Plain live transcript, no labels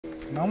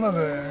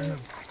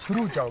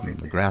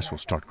The grass will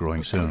start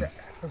growing soon.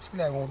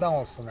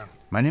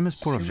 My name is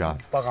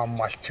Puravjad.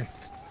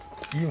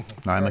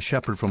 I'm a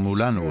shepherd from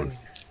Ulanur,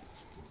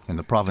 in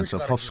the province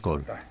of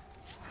Hofskol.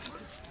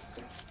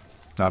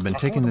 I've been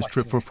taking this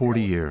trip for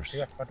 40 years.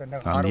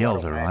 I'm the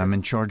elder. I'm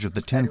in charge of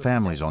the 10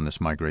 families on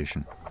this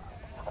migration.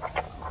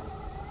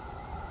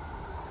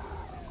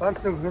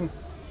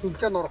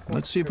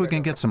 Let's see if we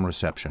can get some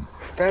reception.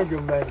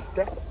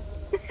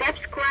 The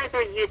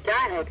subscriber you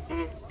dialed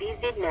is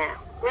busy now.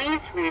 Please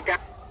redial.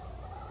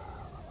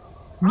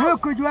 No,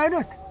 could you add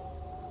it?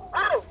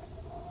 Oh!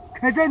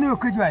 I don't know,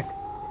 could you add?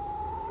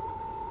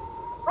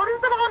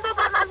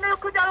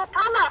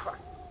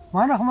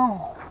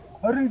 Manahmo,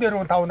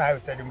 Orindero town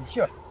house, I'm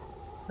sure.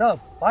 No,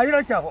 I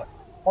like you.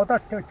 Or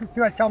that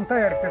you had some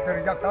tire to the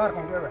Yakar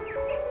from river.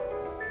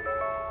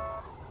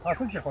 I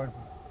think you're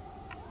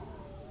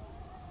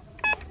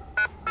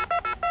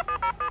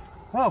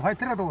oh, I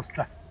tried those.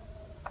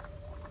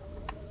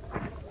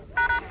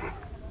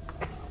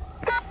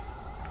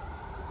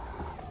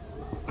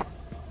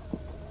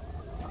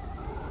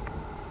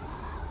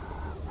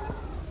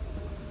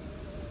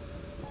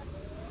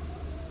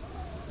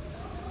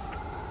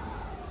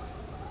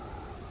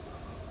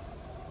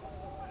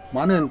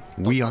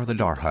 We are the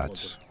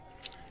Darhats.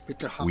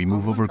 We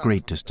move over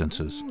great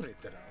distances,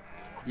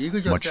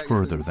 much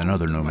further than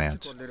other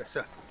nomads.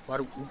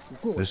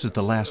 This is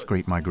the last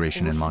great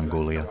migration in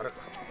Mongolia.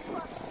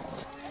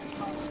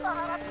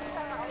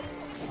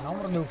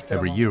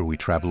 Every year we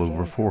travel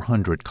over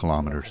 400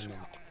 kilometers.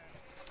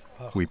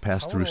 We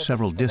pass through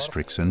several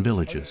districts and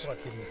villages.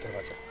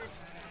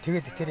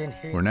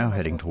 We're now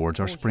heading towards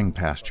our spring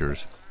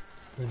pastures,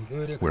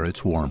 where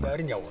it's warmer.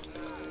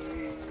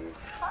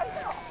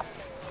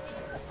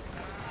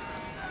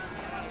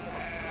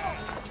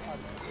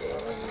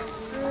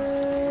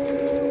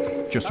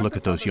 Just look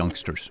at those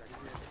youngsters.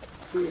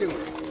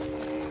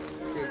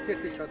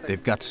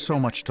 They've got so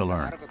much to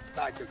learn.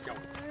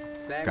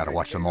 Gotta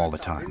watch them all the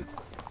time.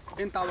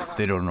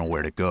 They don't know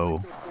where to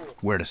go,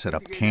 where to set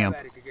up camp.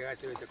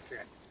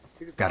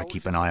 Gotta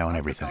keep an eye on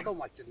everything.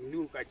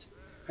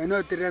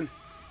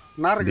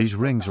 These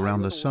rings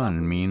around the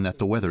sun mean that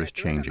the weather is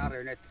changing.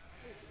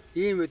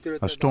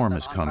 A storm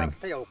is coming.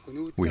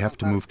 We have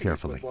to move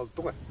carefully.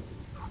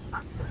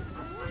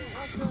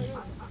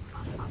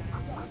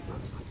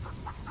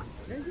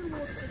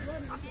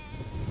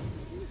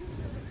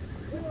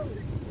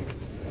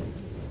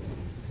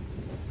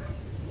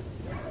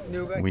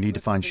 We need to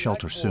find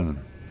shelter soon.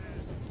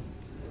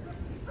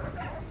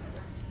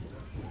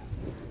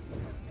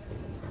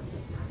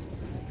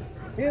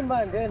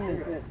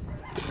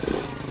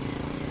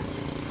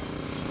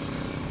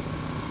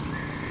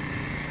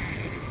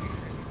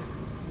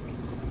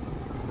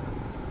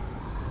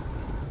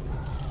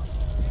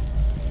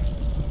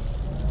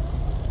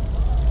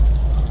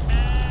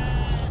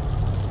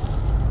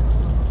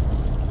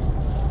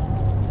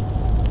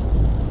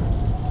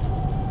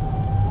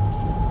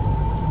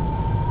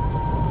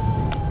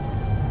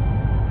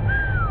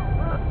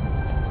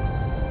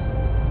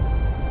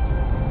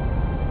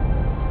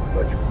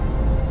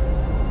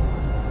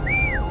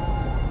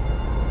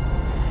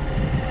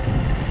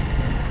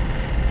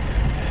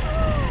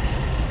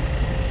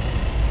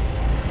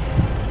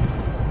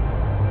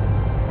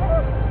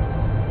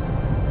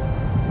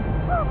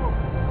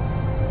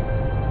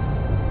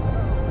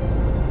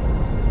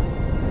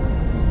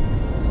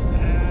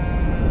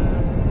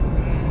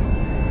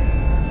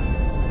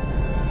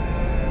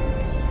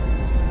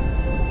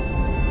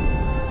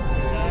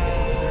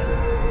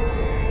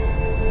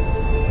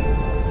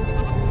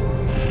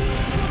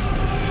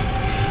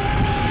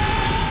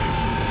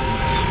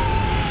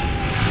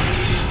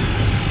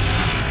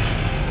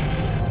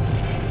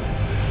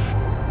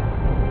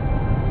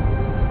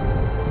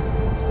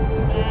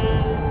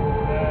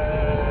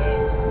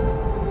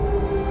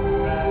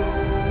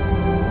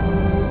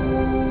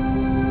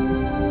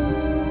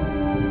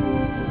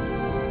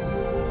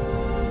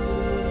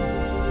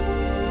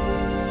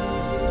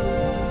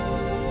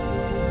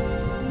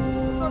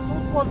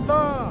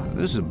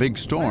 This is a big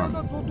storm.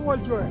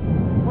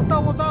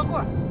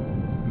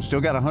 We've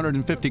still got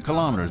 150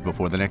 kilometers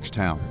before the next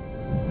town.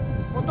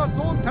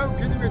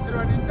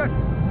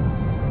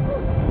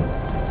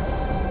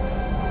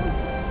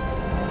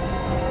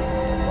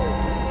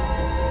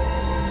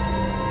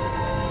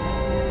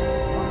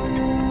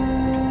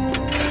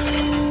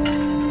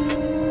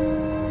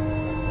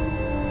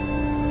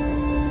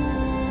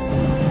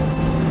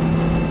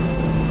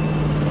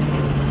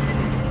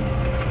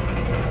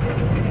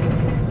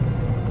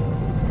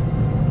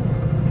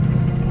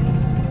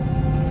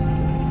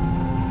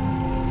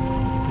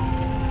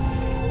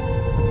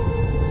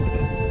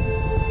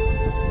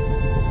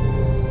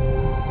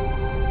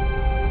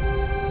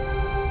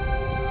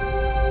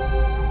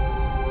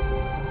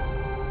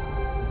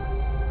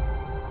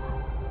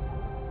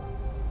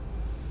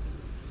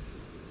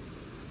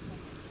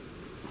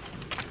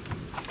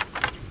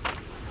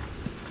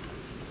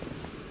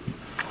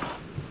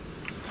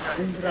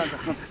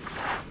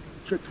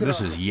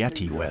 This is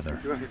Yeti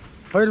weather.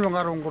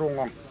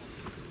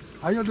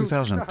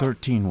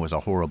 2013 was a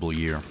horrible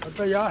year.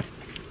 How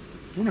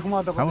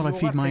will I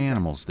feed my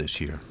animals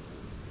this year?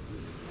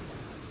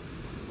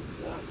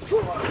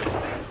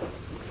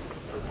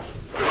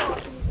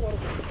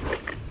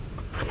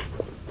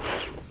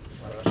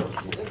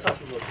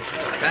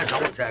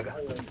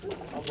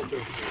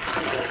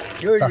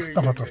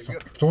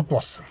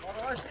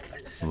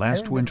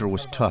 Last winter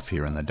was tough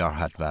here in the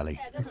Darhat Valley.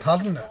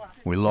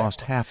 We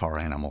lost half our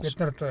animals.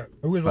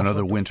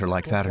 Another winter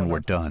like that and we're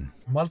done.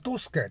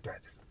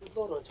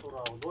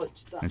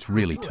 It's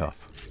really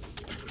tough.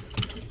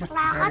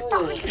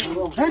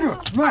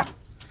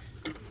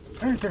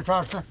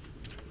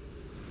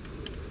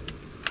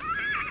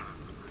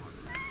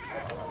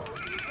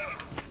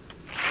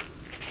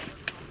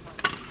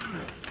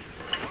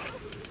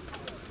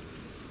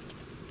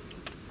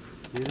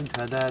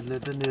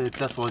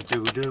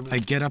 I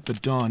get up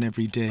at dawn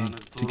every day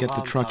to get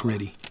the truck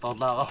ready.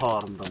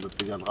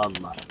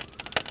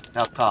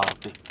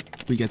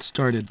 We get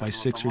started by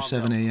 6 or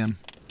 7 a.m.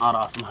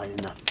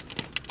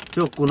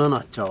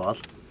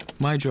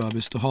 My job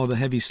is to haul the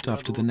heavy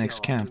stuff to the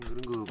next camp.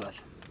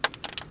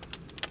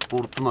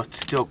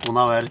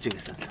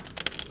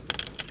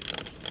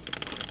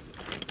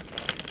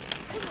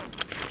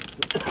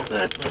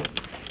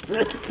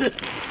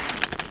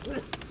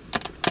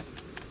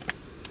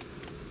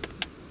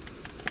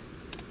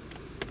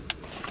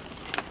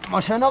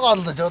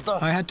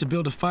 I had to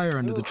build a fire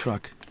under the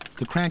truck.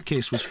 The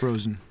crankcase was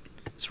frozen.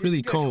 It's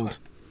really cold.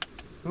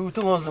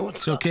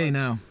 It's okay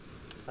now.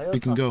 We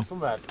can go.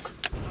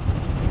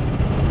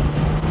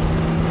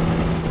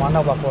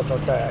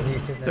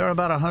 There are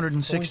about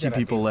 160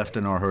 people left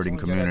in our herding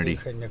community.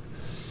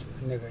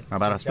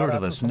 About a third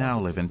of us now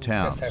live in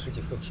towns.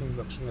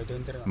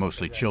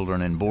 Mostly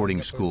children in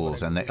boarding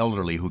schools and the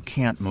elderly who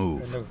can't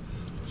move.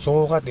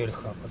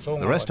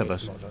 The rest of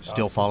us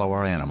still follow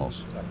our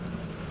animals.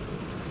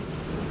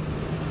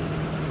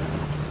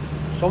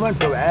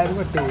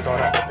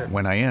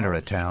 When I enter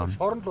a town,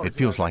 it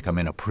feels like I'm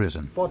in a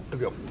prison.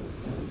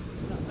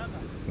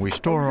 We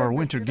store our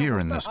winter gear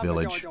in this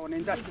village.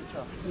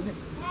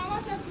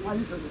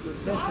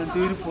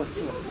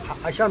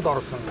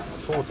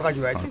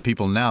 Our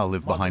people now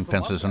live behind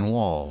fences and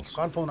walls.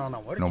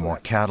 No more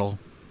cattle,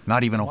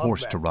 not even a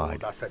horse to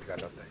ride.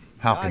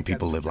 How can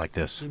people live like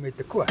this?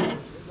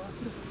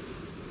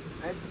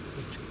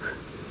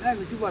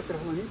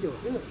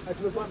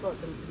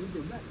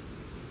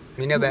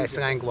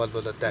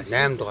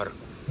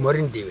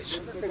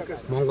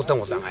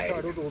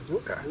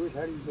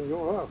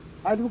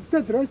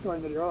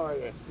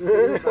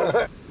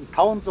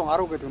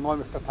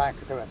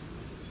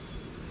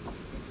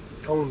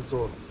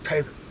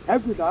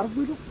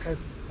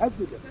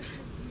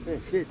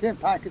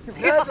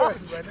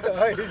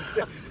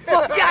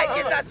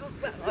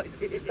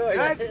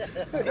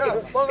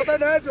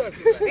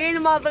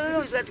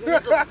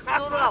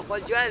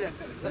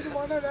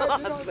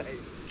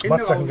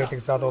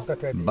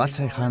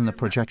 Batsay Khan, the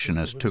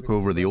projectionist, took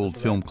over the old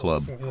film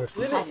club.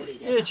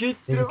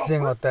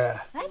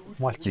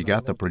 He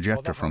got the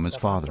projector from his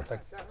father.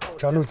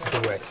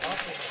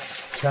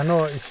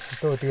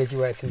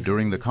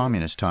 During the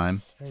communist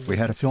time, we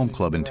had a film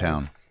club in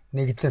town.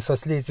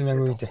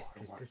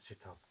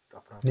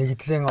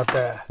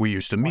 We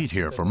used to meet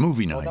here for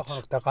movie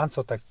nights.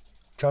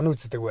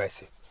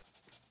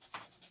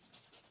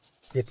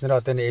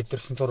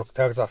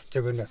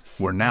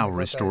 We're now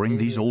restoring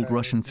these old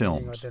Russian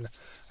films.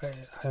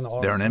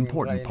 They're an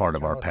important part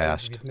of our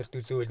past.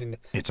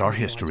 It's our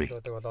history.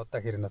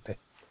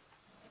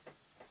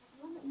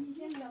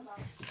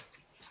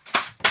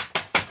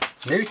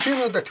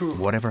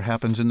 Whatever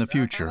happens in the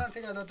future,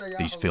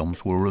 these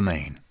films will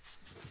remain.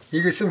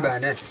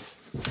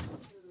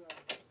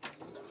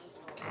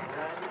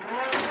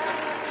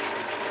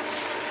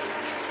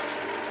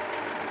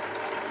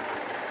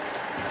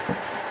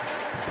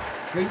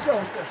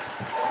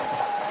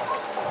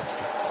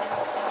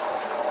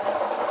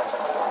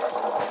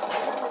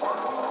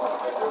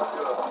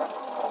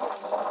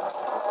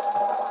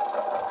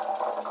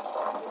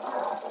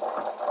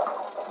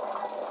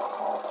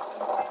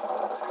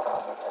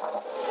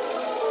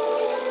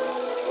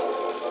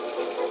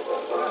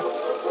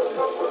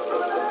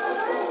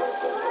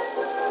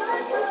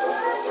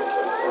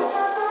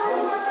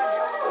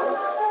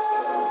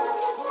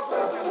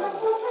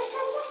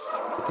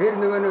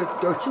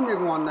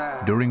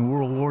 During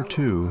World War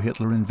II,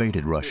 Hitler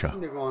invaded Russia.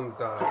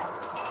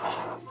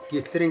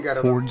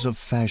 Hordes of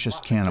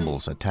fascist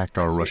cannibals attacked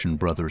our Russian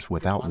brothers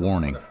without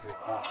warning.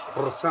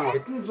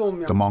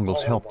 The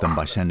Mongols helped them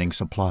by sending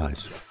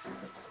supplies.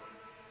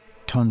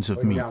 Tons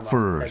of meat,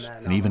 furs,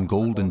 and even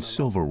gold and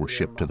silver were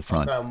shipped to the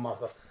front.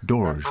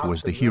 Dorj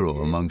was the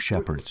hero among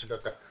shepherds.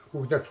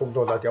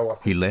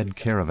 He led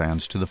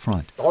caravans to the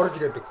front.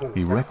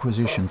 He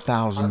requisitioned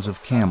thousands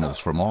of camels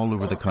from all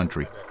over the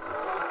country.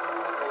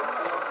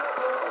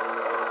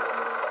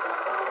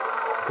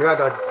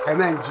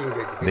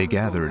 They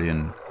gathered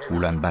in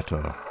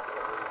Ulaanbaatar.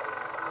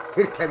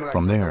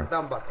 From there,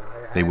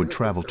 They would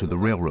travel to the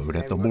railroad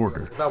at the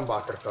border.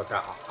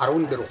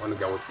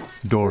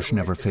 Dorsch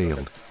never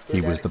failed.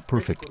 He was the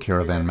perfect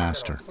caravan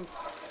master.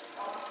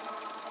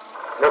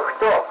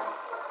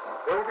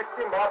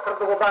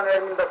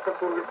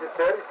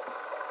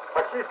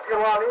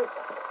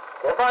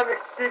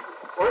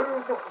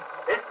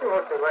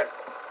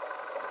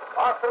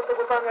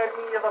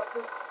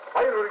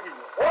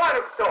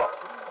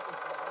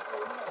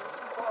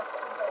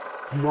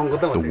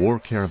 The war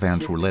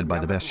caravans were led by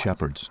the best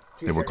shepherds.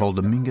 They were called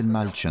the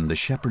Mongolian, the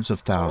shepherds of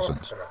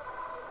thousands.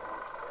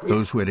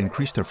 Those who had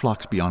increased their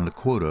flocks beyond a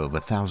quota of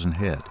 1,000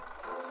 head.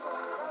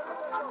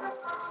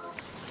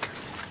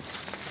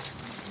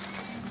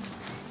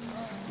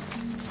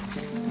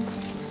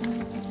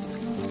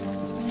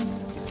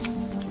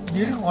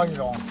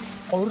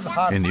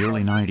 In the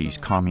early 90s,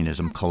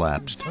 communism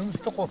collapsed.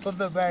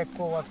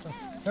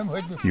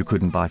 You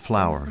couldn't buy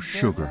flour,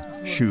 sugar,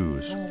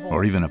 shoes,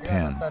 or even a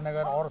pen.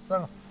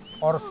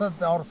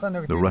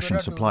 The Russian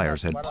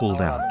suppliers had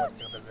pulled out.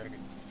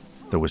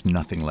 There was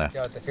nothing left.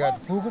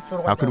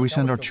 How could we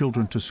send our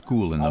children to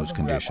school in those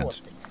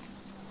conditions?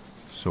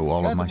 So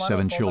all of my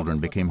 7 children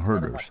became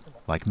herders,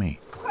 like me.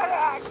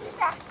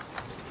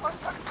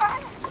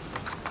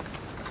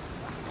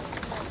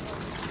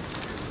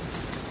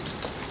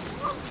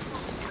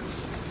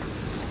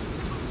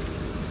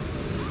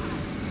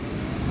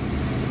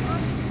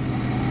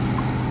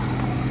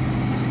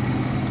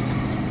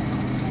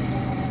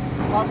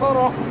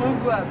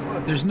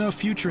 There's no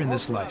future in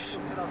this life.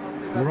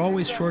 We're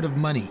always short of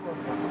money.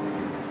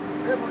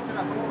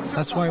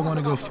 That's why I want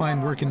to go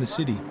find work in the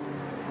city.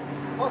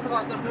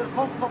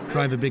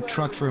 Drive a big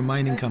truck for a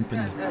mining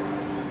company.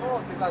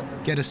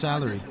 Get a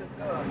salary.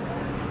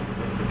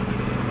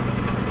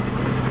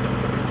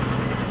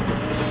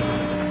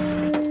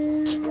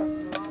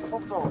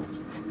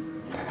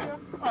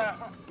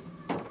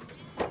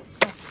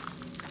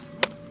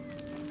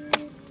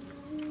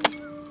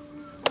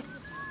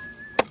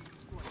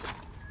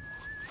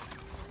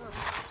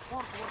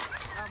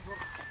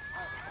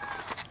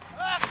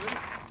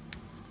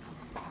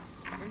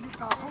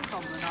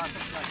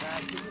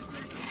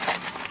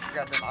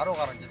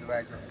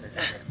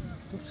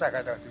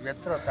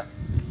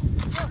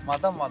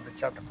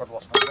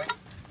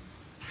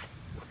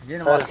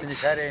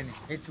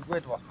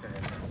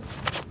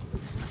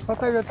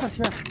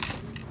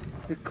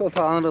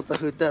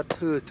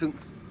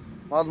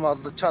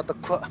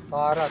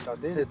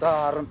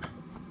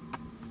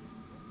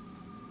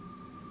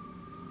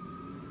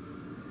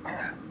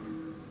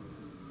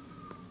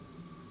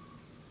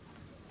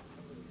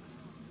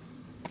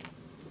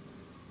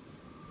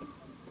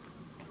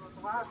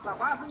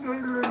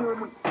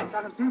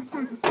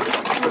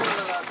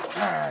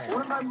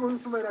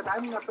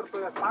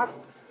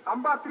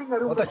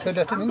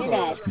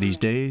 These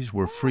days,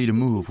 we're free to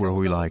move where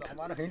we like,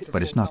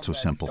 but it's not so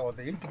simple.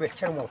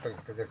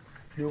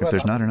 If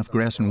there's not enough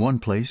grass in one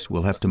place,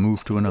 we'll have to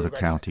move to another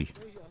county.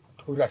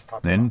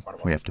 Then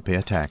we have to pay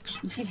a tax.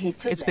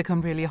 It's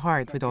become really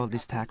hard with all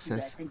these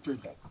taxes.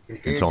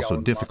 It's also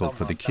difficult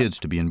for the kids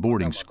to be in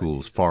boarding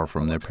schools far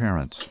from their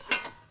parents.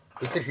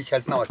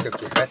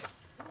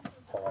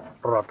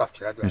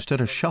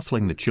 Instead of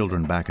shuffling the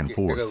children back and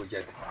forth,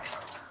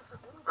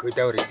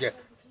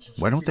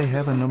 why don't they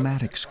have a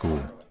nomadic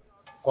school?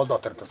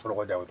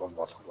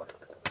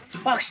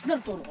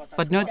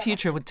 But no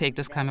teacher would take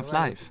this kind of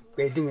life.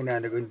 They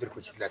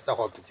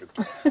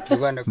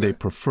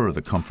prefer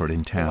the comfort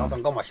in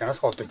town.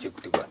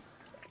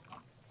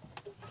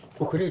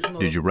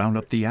 Did you round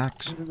up the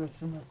axe?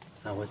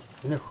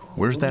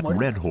 Where's that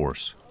red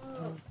horse?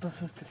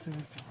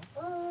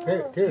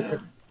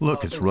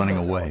 Look, it's running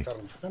away.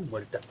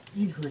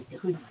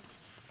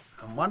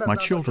 My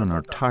children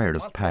are tired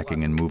of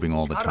packing and moving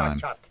all the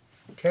time.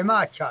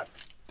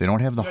 They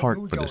don't have the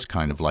heart for this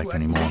kind of life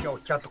anymore.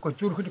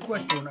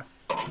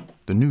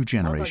 The new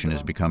generation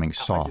is becoming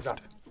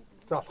soft.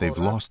 They've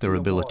lost their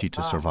ability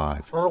to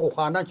survive.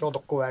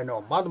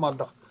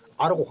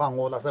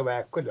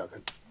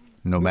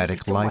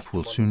 Nomadic life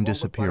will soon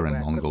disappear in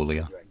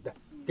Mongolia.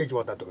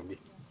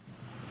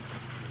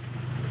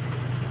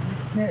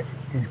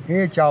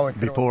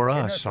 Before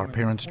us, our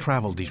parents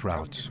traveled these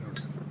routes,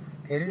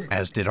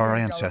 as did our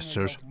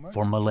ancestors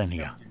for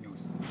millennia.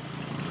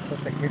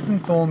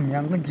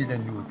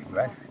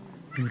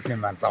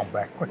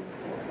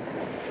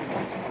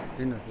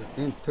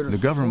 The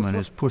government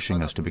is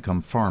pushing us to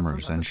become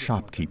farmers and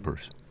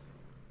shopkeepers,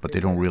 but they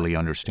don't really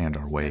understand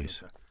our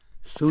ways.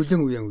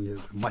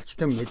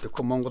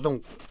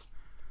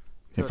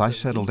 If I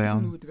settle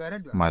down,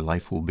 my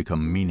life will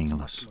become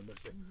meaningless.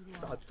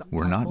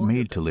 We're not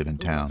made to live in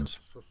towns.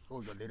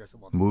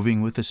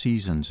 Moving with the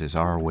seasons is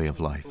our way of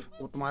life.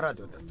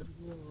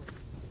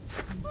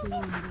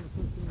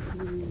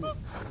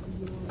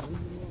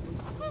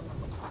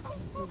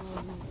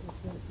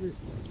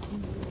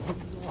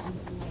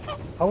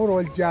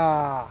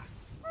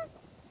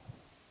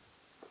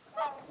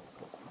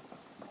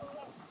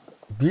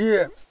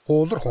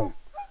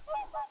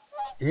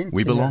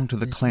 We belong to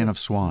the clan of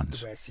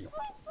swans.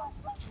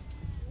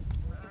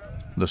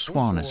 The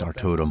swan is our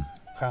totem.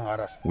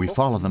 We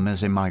follow them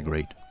as they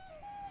migrate.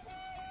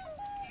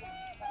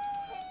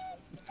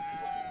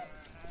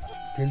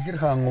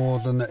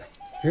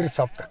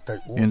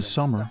 In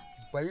summer,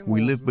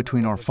 we live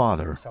between our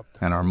father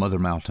and our mother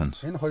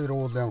mountains.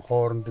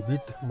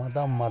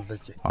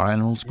 Our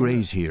animals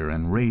graze here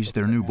and raise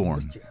their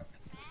newborn.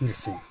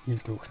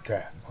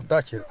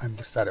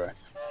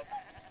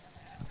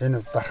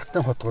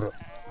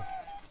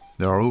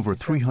 There are over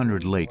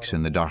 300 lakes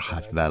in the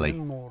Darhat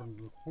Valley.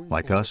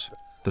 Like us,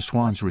 the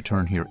swans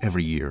return here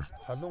every year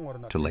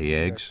to lay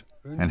eggs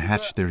and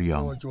hatch their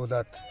young.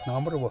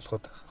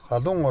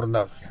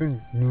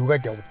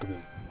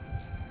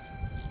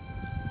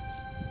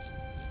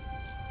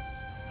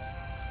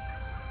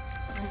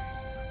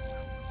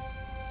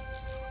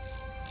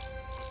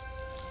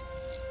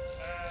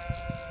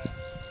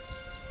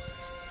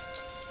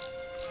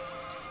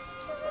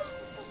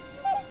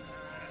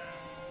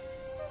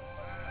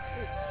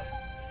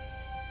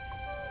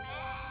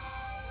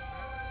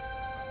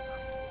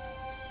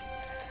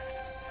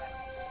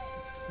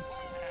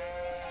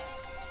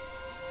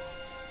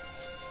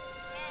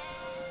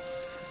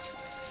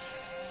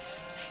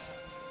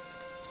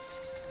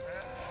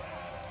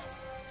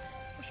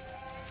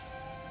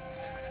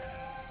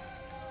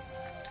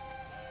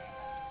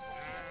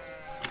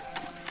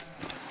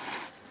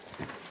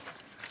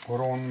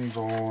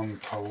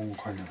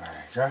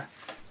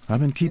 I've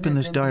been keeping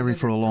this diary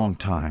for a long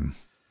time.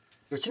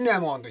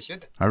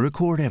 I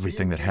record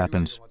everything that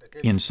happens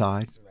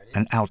inside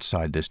and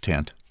outside this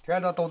tent.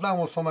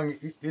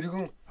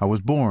 I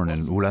was born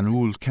in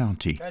Ulan-Uul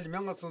County.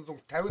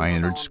 I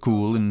entered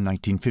school in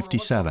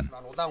 1957.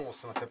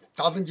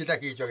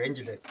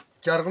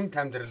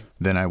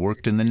 Then I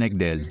worked in the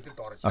Negdel,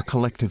 a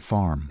collective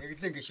farm.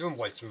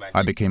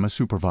 I became a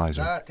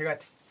supervisor.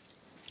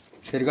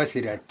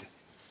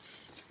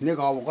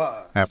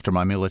 After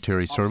my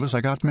military service,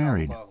 I got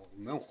married.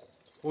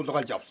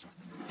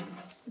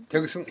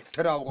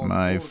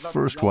 My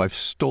first wife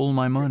stole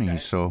my money,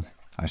 so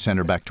I sent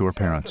her back to her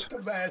parents.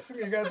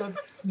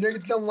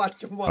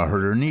 A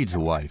herder needs a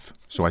wife,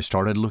 so I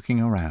started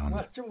looking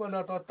around.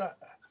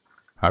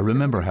 I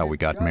remember how we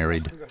got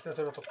married.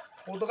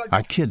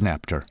 I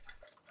kidnapped her.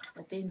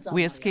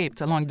 We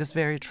escaped along this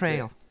very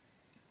trail.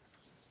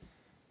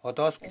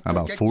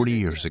 About 40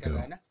 years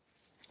ago.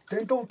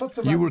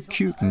 You were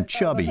cute and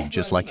chubby,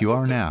 just like you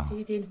are now.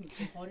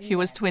 He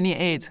was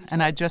 28,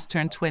 and I just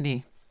turned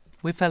 20.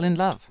 We fell in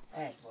love.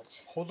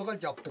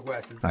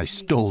 I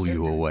stole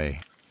you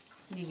away.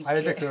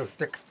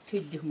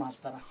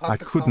 I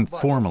couldn't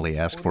formally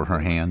ask for her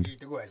hand.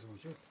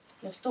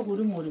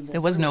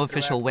 There was no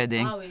official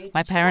wedding.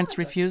 My parents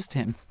refused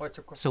him,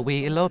 so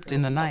we eloped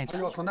in the night.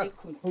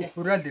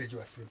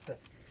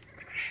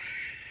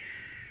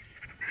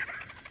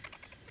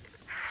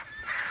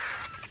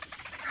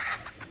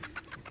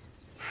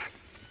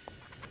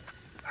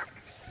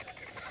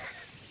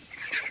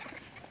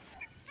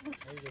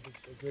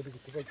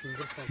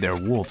 There are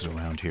wolves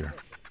around here.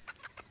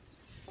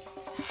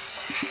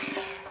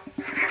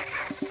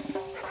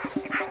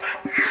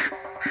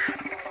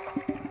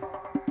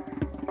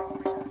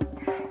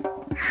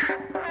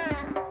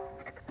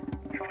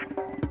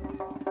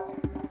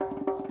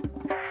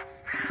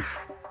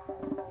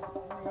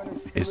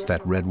 It's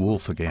that red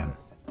wolf again.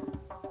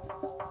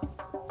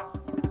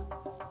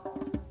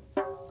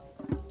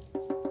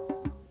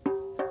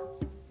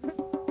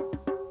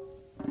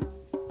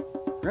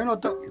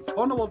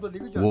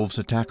 Wolves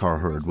attack our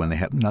herd when they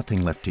have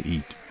nothing left to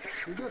eat.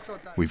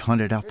 We've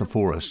hunted out the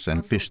forests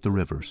and fished the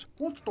rivers.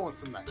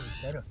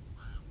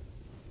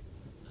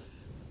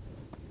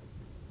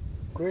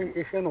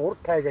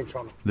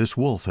 This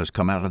wolf has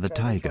come out of the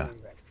Taïga.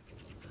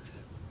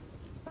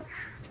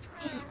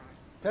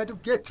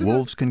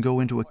 Wolves can go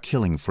into a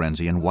killing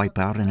frenzy and wipe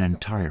out an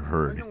entire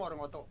herd.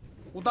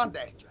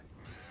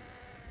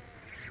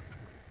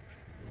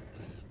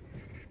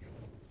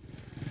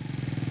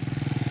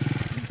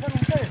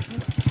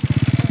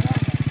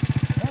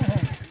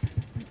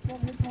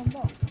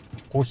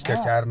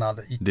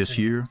 This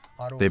year,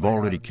 they've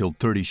already killed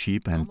 30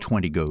 sheep and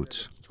 20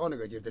 goats.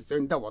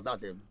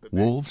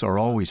 Wolves are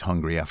always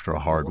hungry after a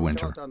hard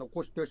winter.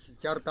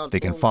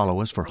 They can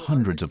follow us for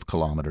hundreds of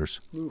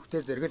kilometers.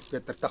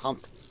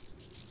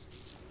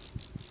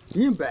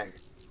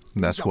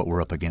 That's what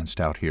we're up against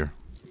out here.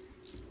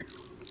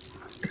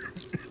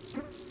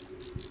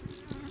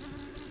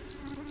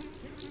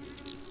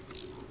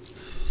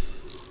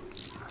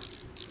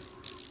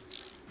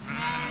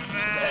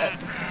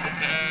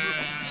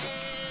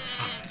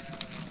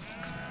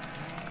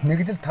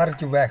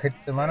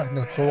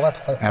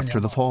 After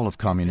the fall of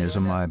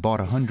communism, I bought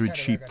 100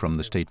 sheep from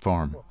the state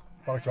farm.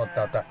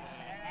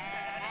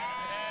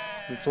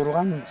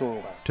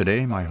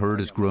 Today, my herd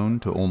has grown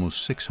to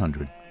almost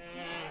 600.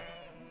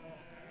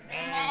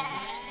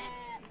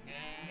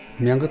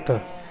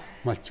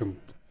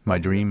 My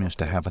dream is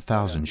to have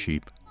 1,000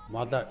 sheep.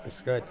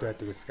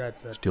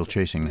 Still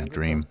chasing that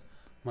dream.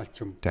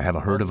 To have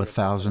a herd of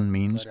 1,000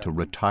 means to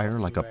retire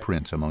like a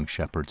prince among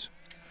shepherds.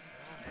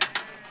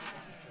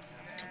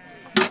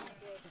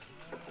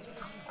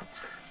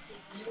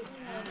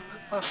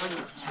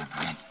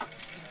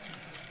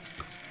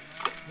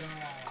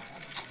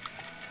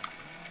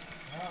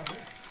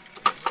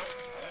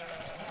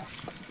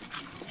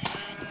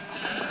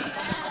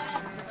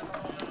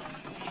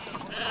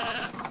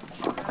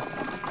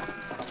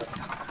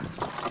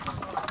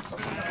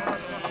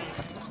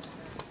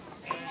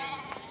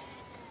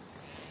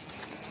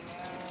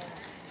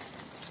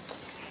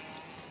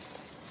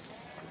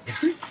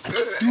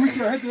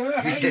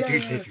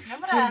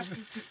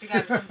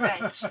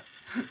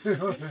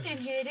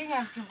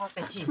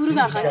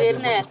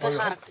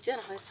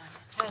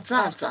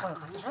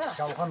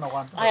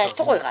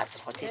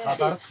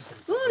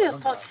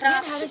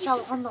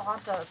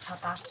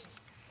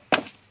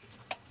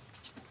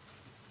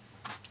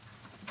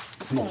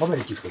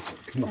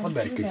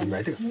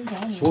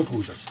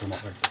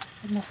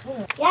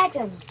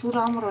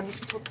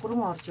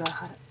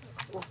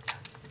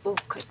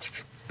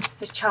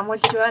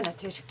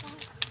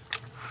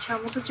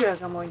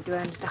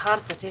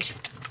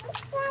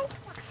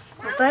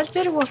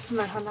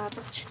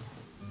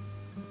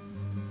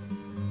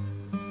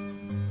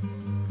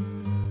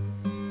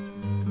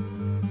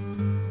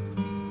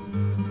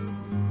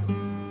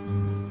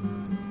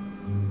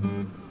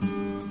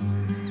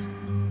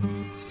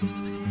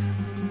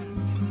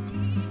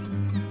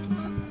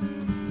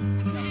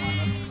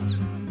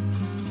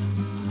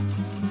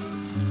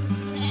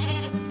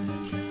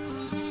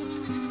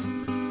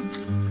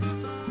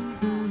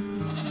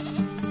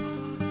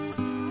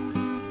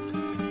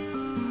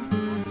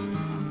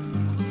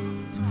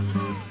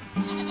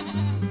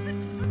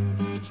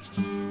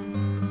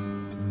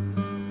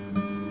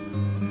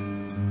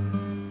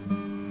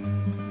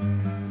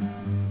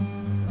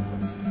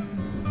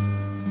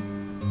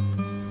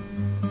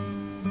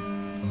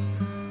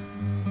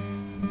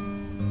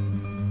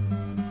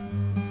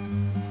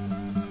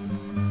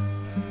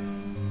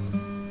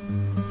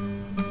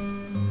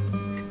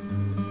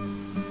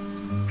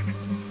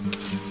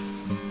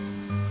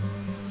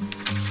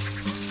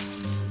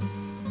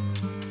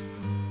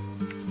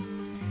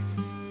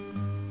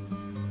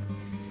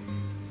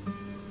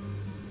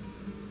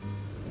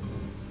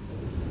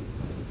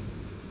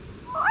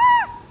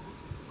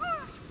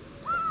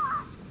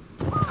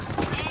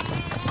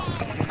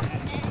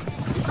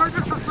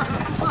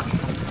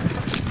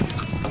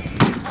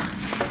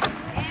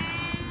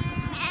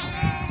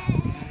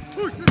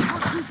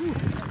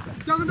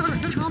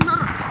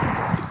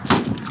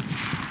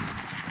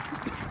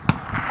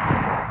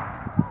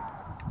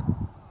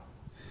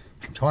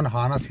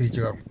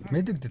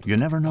 You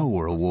never know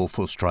where a wolf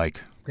will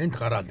strike. It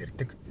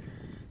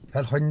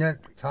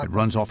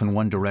runs off in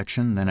one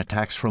direction, then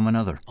attacks from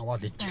another.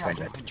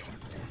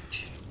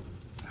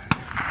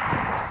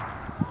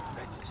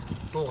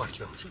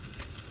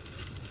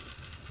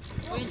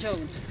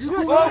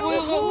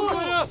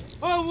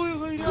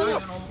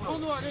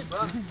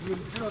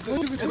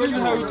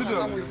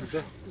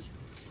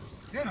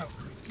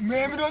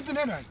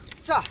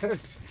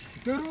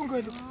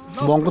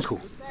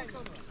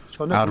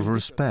 Out of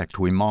respect,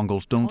 we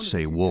Mongols don't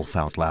say wolf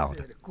out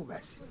loud.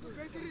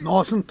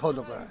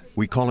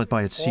 We call it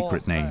by its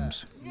secret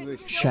names: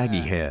 Shaggy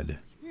Head,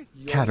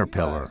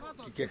 Caterpillar,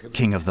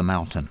 King of the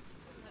Mountain.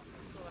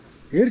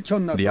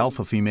 The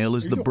alpha female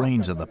is the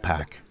brains of the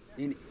pack.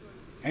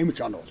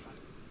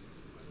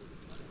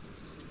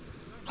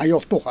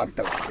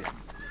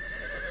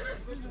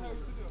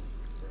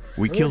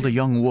 We killed a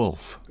young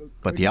wolf,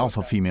 but the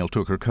alpha female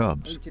took her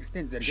cubs.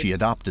 She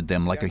adopted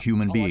them like a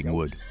human being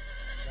would.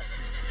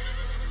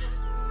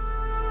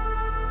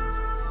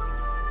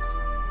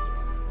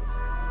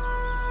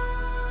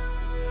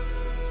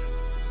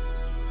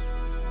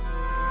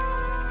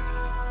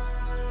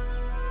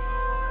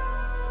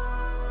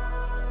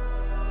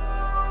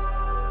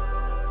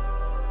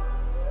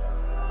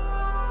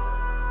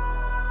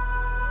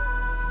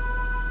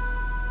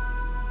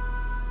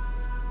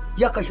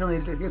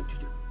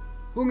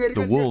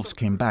 The wolves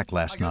came back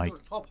last night,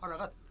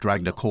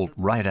 dragged a colt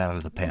right out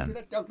of the pen.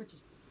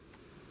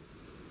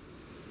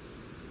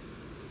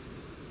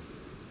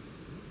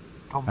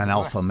 An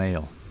alpha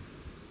male.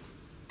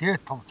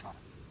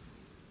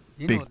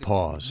 Big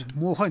paws.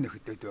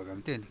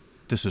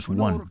 This is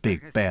one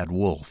big bad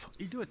wolf.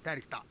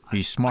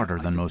 He's smarter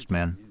than most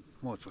men.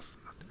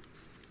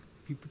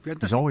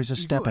 He's always a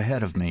step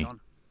ahead of me.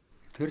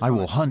 I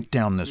will hunt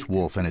down this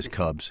wolf and his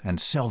cubs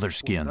and sell their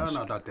skins.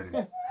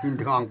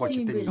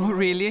 Oh,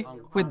 really?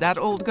 With that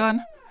old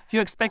gun? You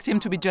expect him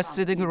to be just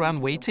sitting around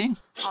waiting?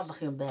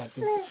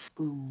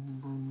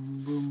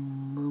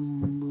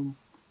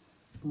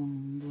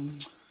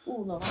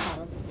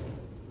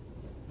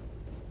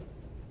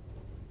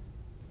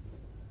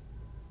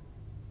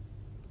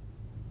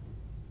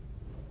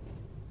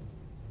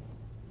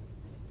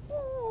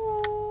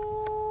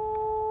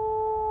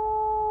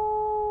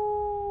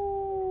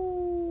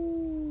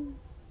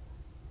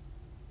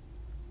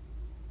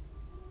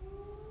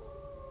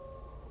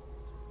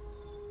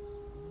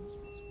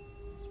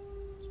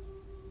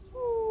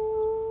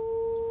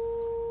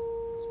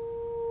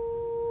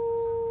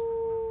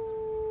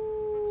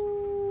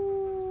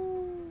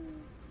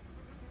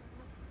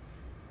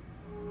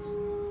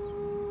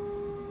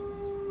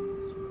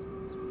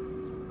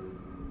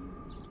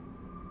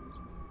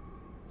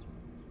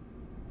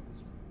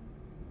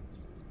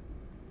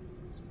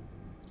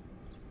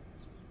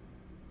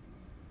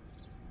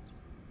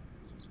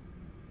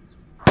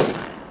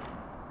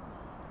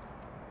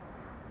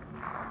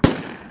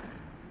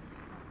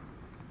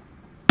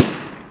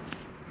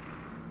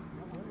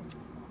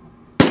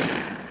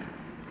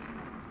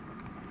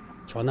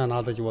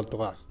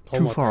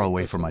 Too far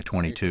away for my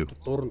 .22.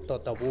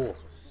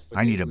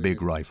 I need a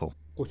big rifle,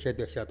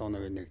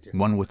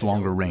 one with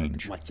longer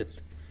range.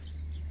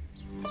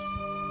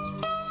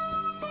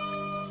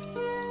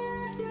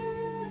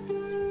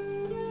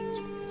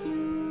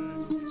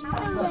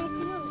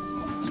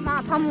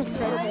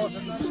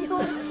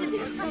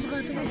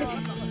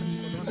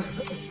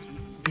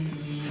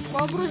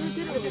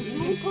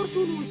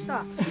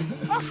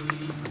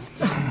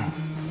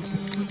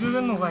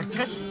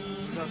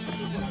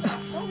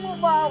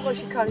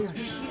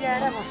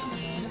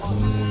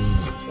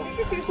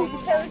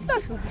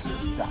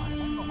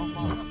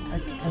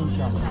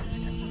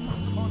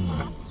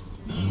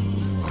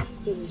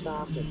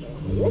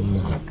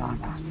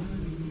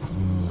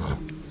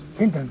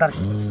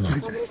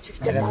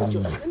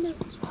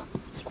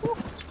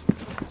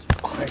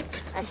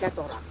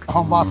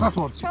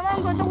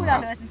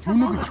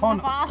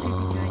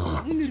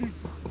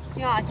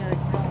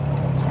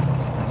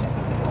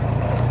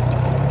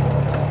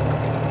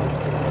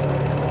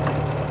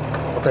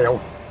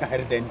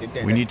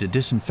 We need to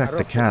disinfect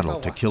the cattle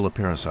to kill the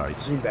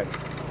parasites.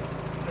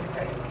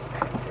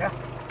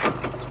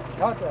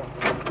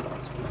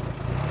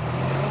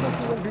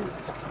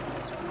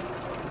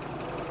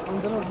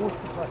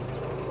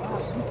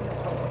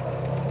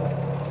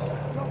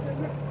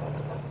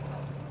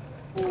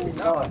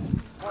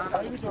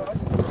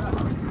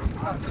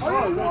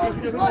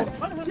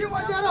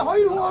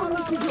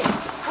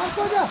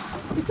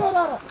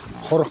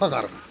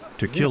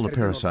 To kill the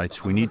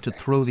parasites, we need to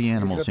throw the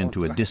animals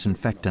into a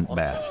disinfectant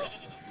bath.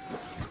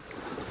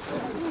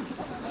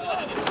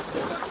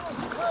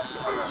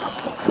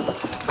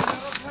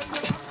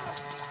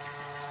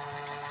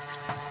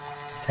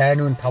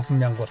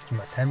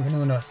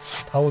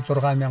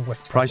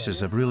 Prices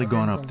have really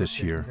gone up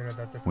this year.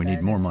 We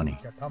need more money.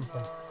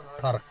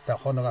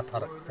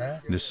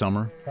 This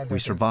summer, we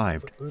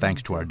survived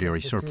thanks to our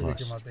dairy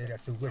surplus.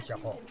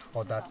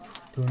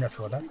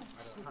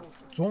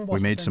 We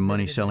made some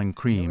money selling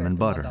cream and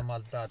butter,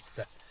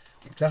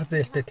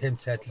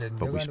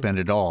 but we spent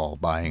it all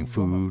buying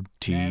food,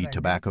 tea,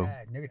 tobacco.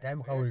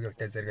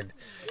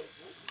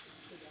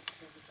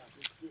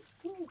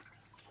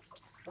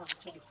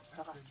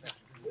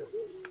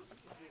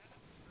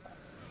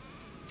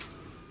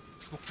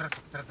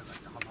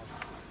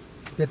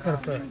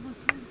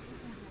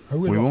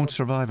 We won't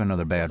survive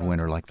another bad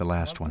winter like the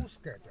last one.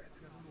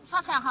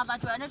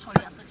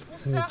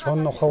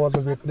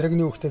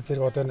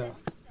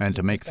 And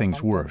to make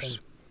things worse,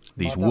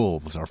 these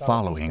wolves are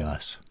following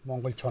us.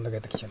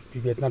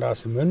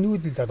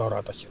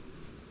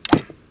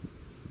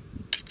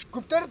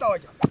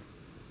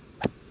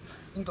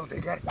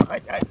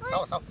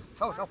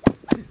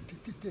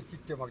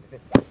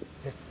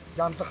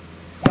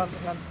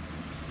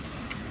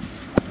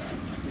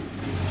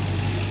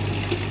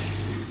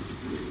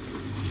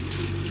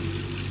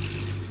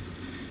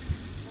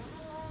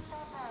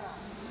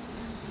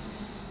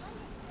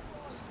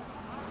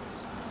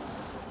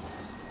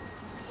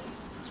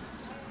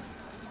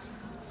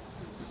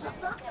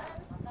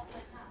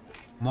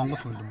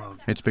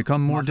 It's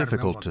become more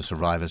difficult to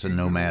survive as a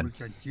nomad.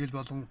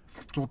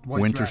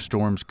 Winter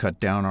storms cut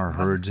down our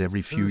herds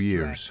every few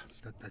years.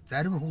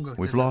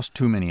 We've lost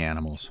too many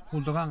animals.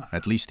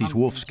 At least these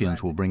wolf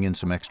skins will bring in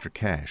some extra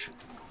cash.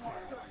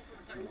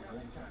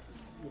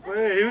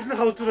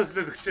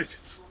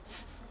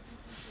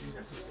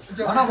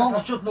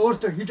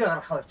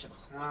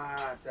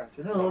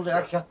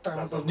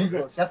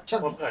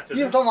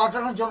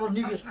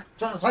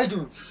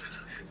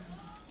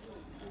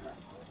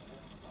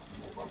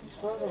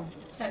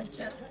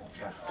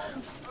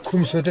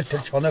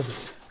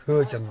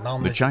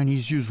 The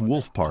Chinese use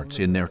wolf parts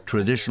in their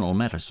traditional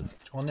medicine.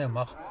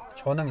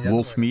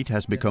 Wolf meat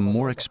has become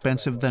more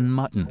expensive than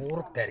mutton.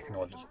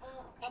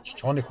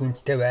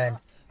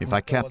 If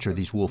I capture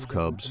these wolf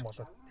cubs,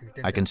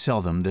 I can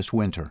sell them this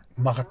winter.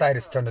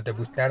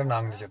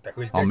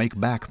 I'll make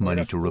back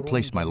money to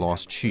replace my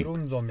lost sheep.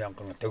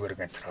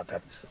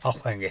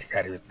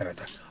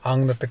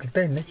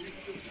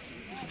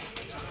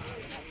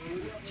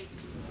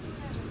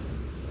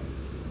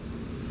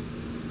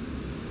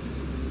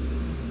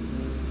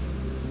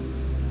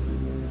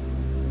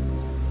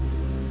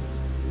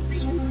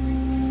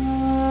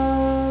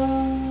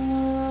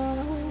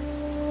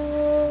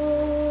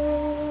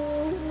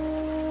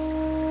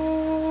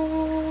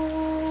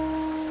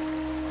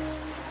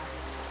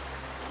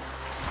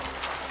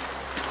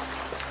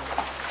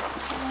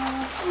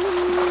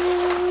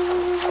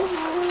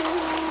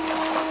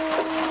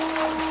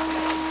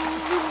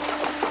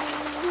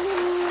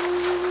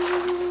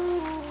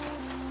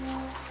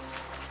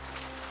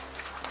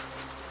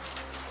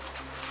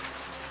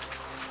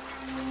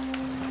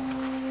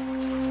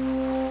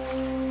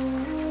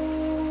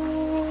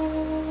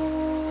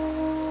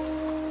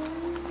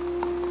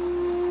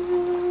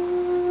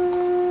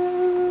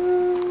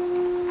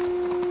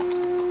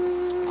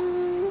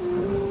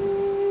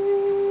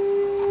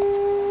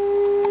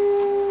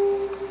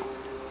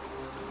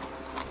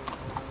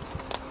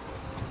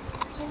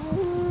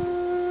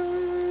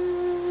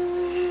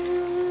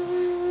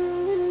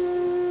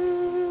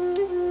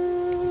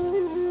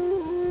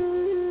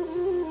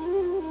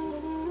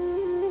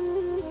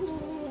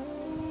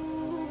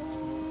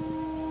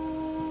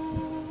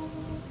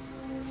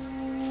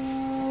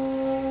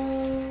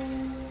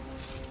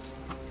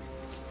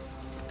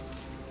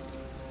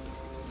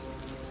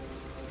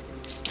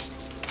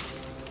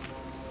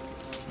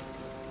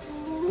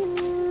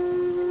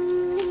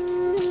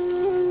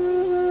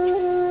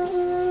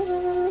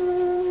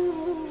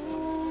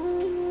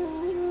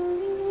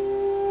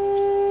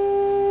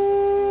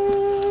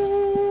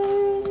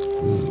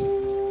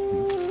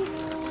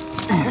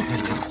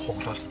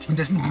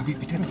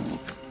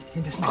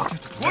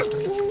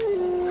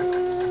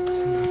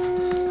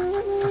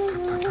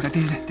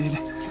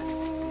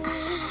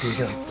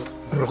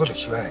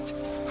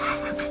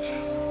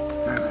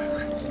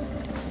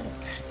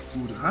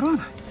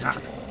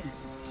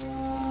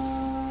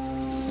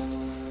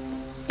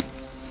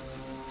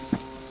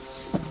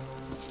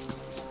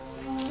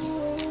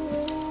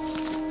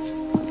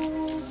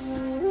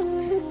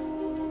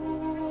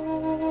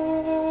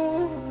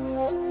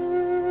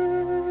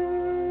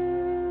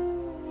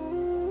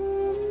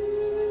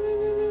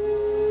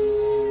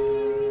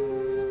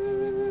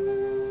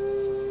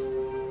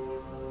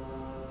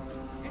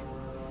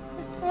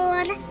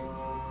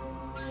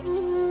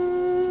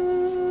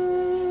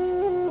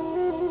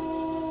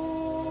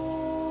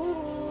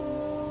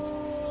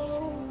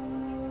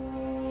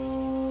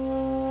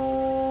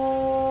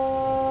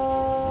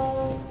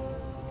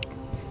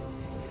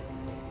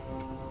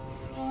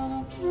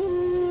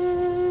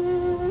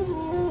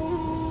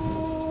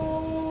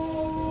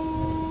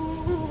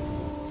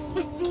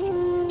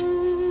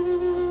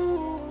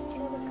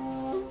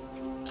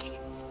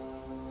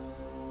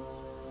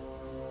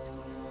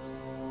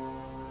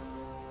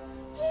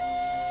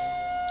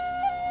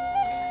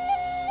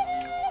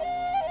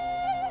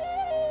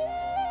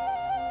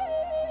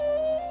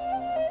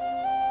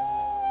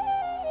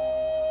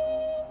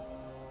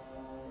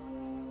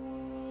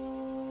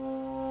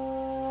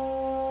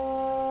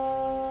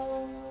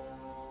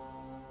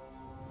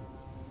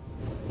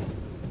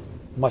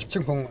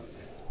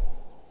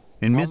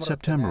 In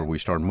mid-September, we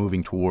start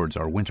moving towards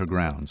our winter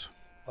grounds.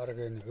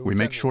 We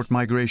make short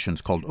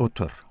migrations called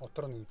otter,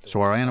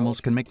 so our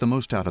animals can make the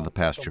most out of the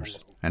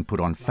pastures and put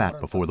on fat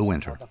before the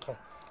winter.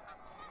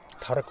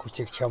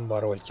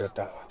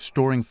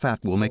 Storing fat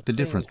will make the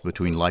difference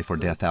between life or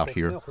death out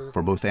here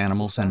for both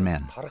animals and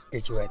men.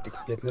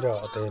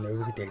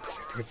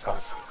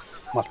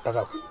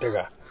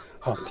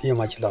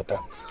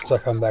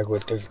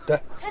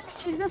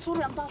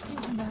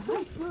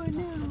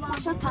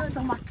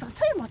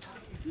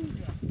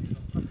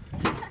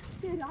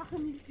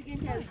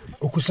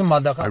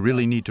 I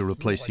really need to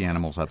replace the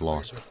animals I've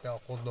lost.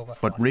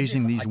 But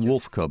raising these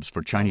wolf cubs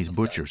for Chinese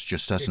butchers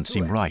just doesn't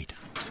seem right.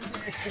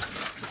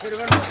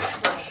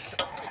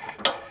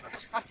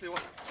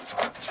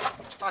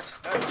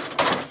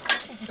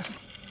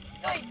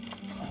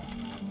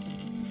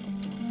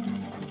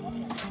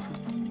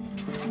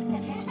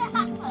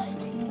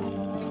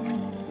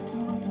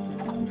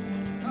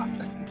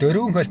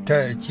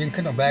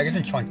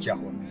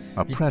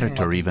 A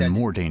predator even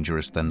more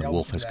dangerous than the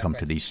wolf has come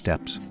to these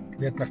steppes.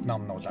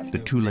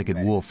 The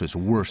two-legged wolf is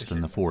worse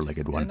than the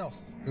four-legged one.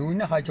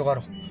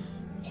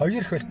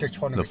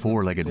 The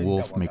four-legged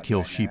wolf may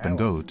kill sheep and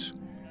goats,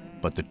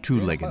 but the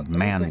two-legged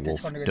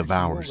man-wolf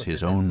devours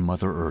his own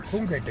Mother Earth.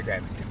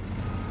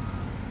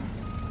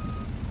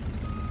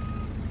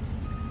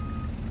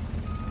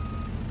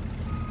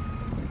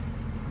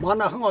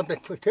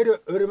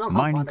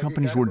 Mining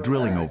companies were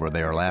drilling over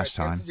there last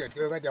time.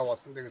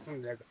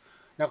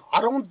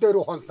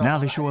 Now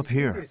they show up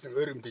here,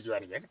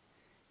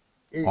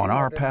 on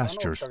our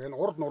pastures.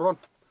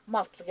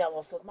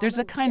 There's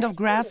a kind of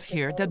grass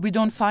here that we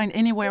don't find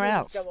anywhere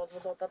else.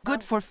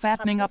 Good for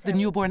fattening up the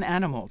newborn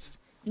animals.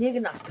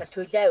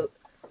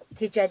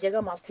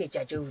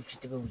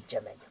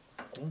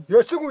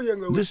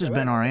 This has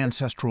been our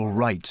ancestral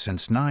right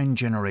since 9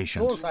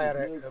 generations.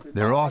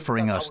 They're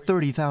offering us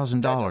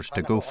 $30,000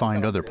 to go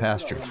find other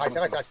pastures.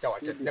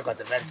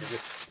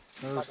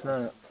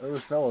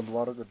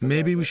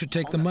 Maybe we should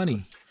take the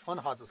money.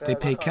 They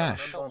pay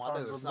cash.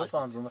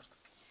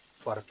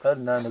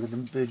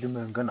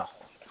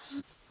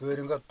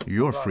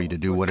 You're free to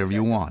do whatever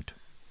you want.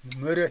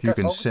 You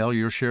can sell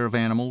your share of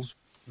animals,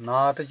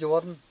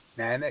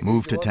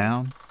 move to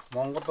town.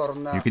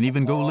 You can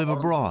even go live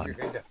abroad.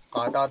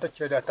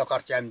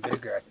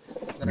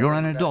 You're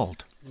an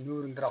adult.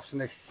 You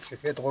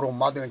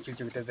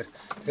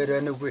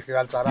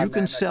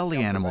can sell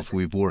the animals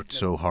we've worked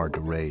so hard to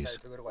raise.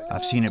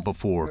 I've seen it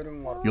before.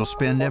 You'll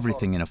spend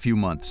everything in a few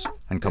months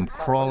and come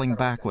crawling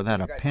back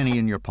without a penny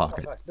in your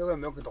pocket.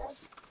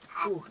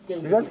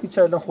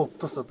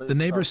 The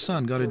neighbor's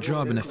son got a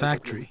job in a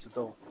factory.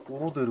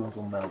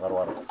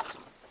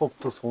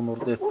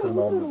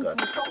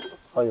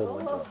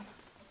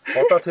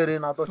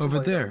 Over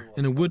there,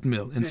 in a wood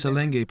mill in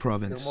Selenge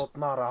province.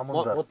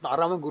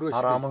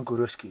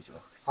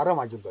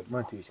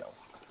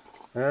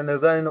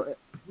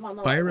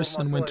 Byra's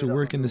son went to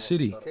work in the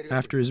city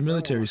after his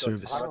military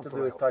service.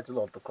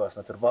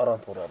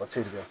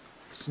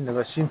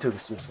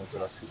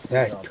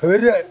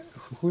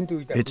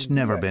 It's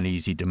never been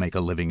easy to make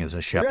a living as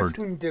a shepherd.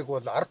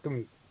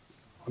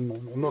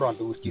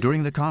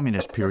 During the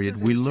communist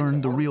period, we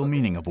learned the real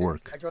meaning of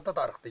work.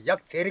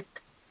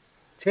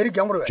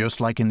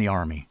 Just like in the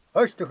army.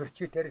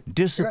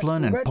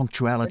 Discipline and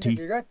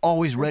punctuality,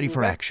 always ready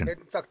for action.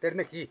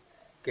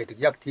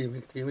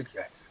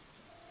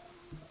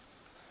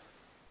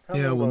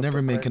 Yeah, we'll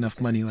never make enough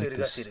money like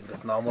this.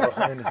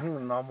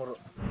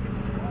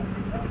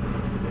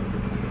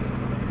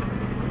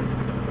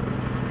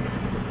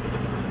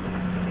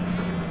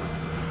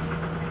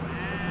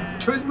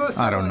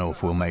 I don't know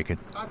if we'll make it.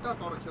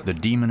 The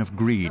demon of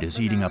greed is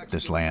eating up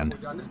this land.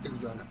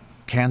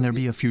 Can there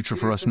be a future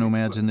for us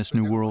nomads in this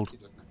new world?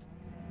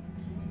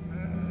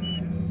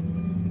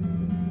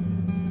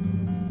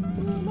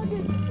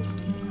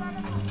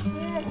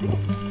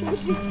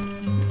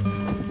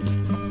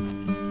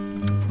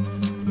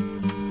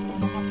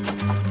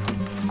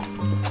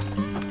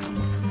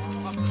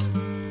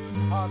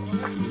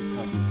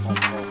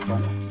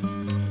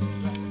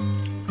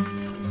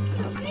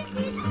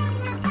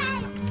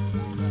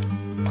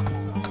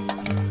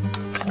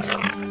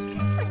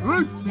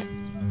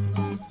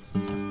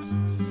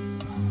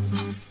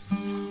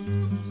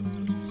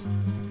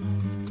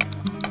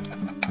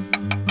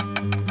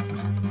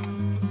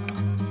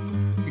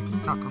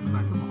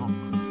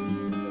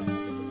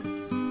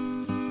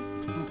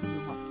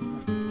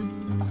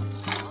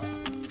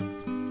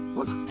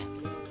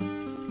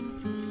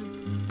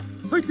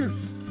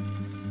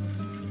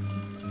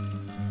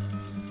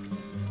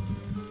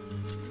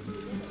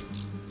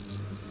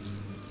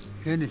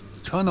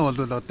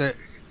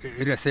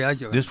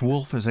 This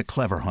wolf is a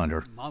clever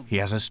hunter. He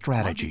has a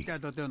strategy.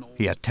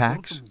 He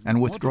attacks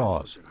and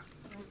withdraws.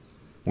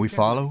 We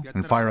follow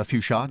and fire a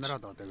few shots,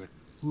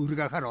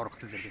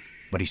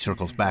 but he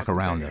circles back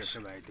around us.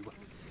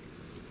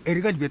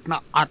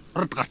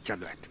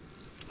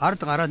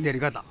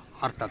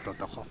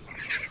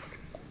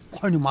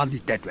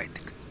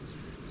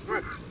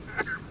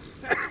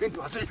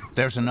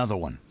 There's another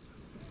one.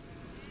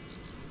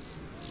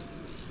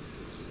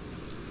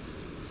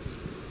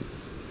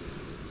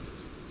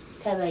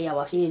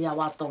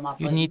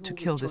 You need to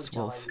kill this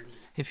wolf.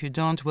 If you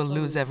don't, we'll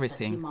lose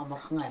everything.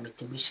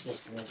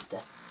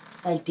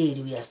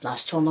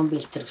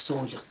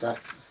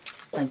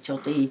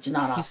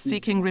 He's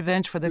seeking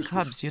revenge for the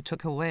cubs you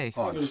took away.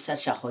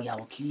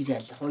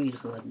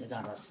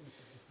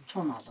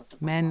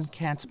 Men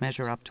can't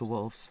measure up to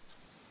wolves.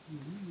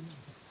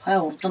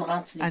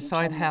 I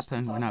saw it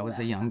happen when I was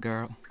a young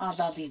girl.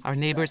 Our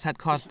neighbors had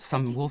caught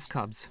some wolf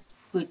cubs.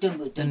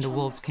 Then the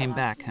wolves came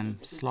back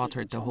and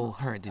slaughtered the whole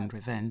herd in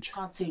revenge.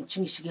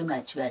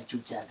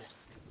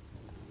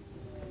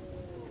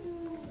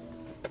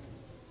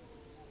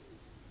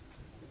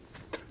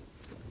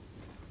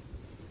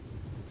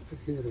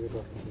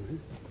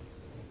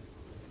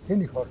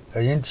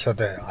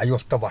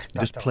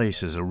 This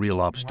place is a real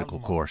obstacle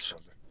course.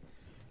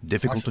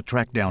 Difficult to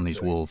track down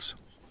these wolves.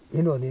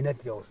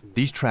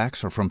 These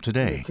tracks are from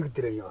today,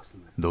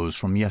 those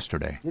from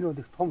yesterday.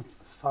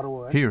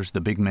 Here's the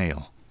big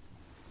male.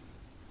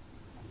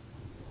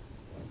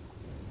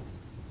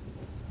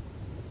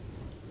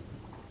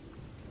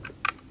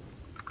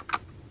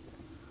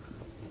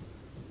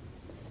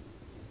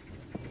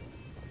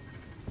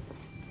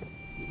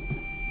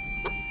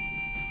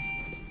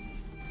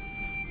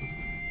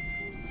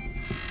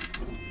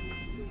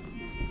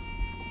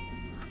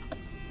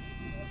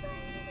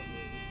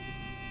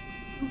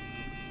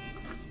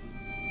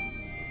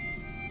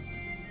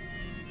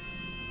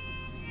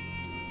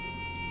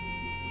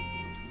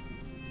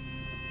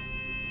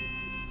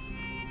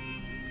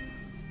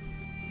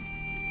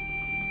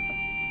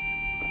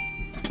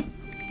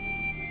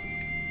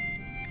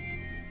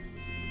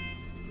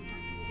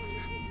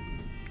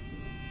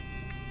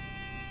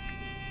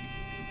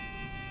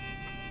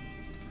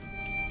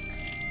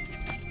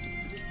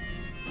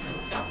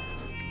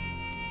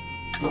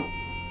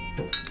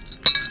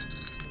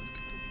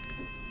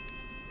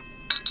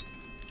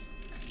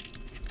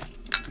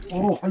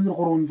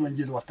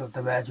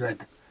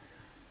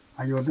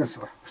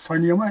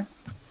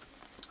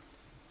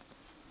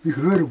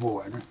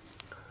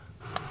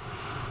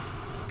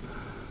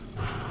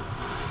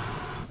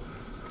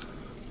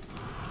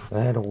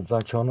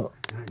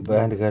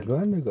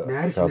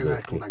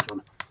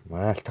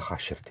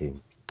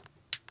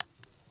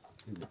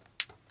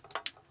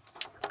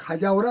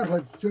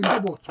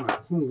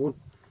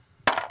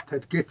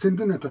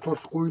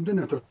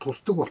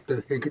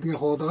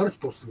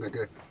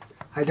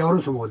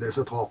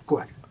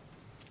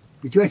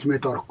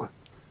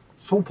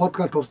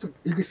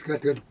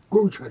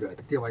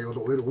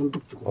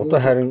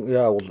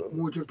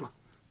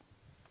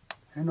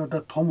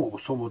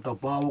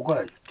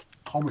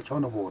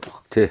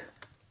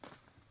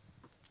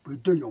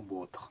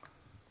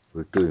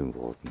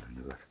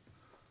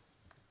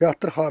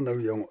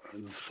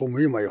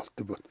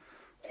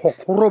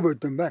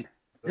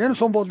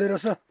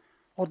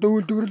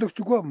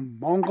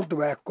 Monголд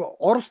байхгүй,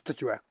 Оросд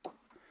ч байхгүй.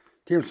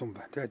 Тийм сум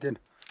байна. Тэгээд энэ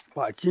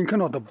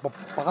жинхэнэ одоо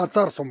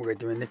багазаар сум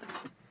гэдэг юм нэг.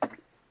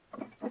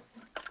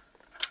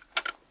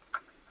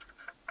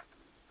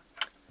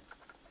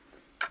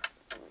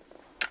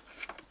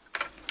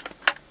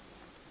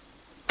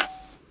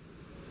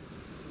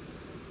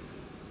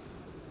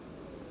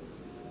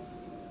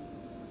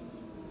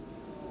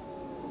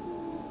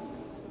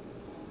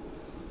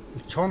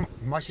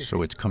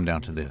 So it's come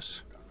down to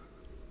this.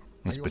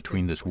 It's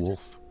between this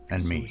wolf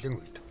and me.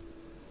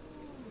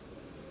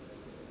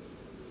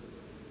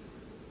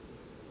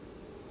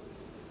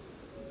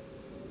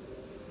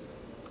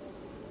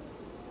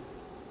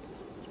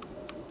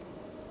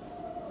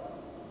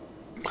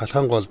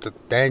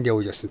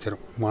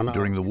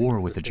 During the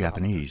war with the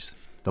Japanese,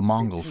 the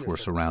Mongols were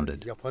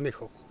surrounded.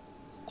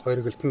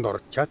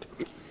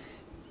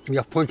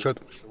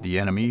 The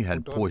enemy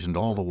had poisoned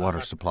all the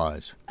water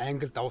supplies.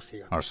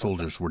 Our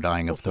soldiers were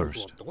dying of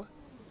thirst.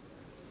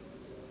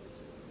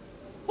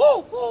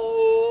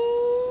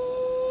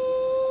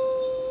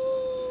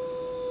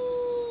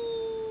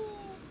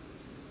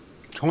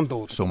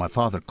 So my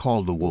father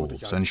called the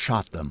wolves and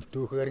shot them.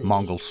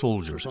 Mongol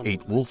soldiers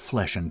ate wolf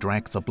flesh and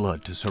drank the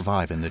blood to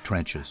survive in the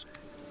trenches.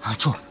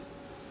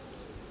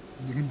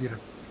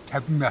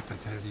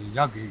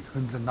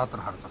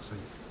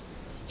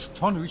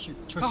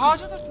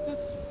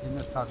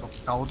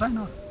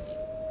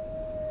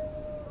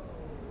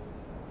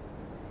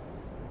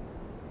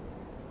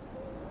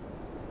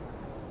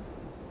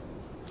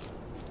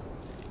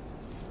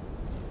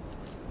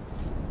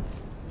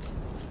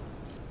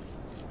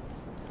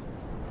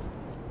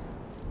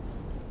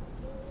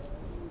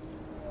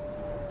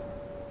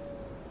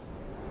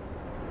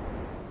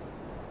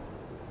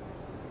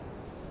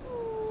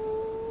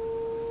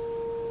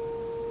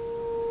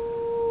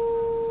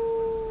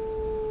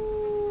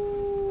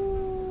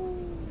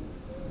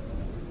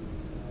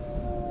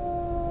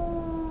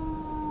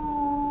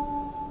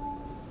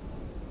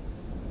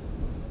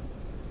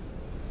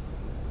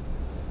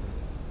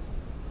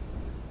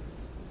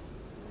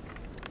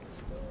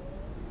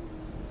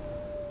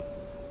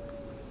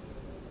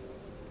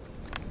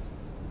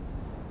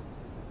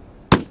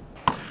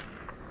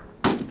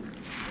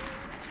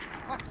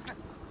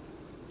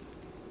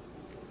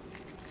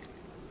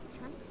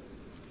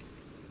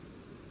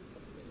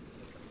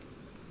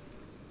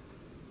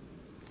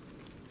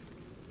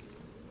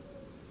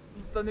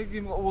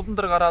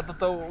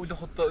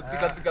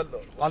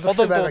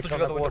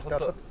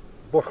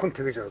 Бурхан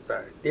тэгж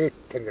одоо дээд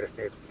тэнгэрээс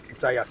дээд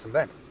яасан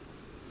байна.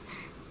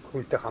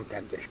 Хүнтэй хамт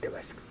амьдралтай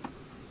байсан.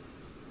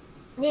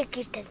 Нэг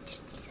гэр тавьж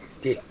ирсэн.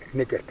 Тий,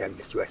 нэг гэр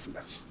тавьж байсан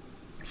байна.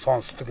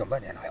 Сонсдог юм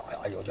байна.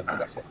 Аюул юм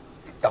байна.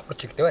 Давхар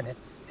чигтэй байна.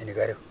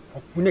 Энийгээр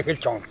үнэ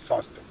хэлж байгаа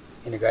сонсдог.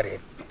 Энийгээр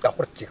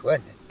давхар чих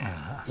байна.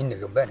 Энэ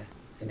нэг юм байна.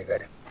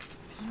 Энийгээр.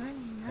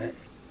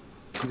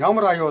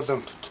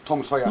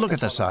 Look at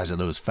the size of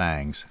those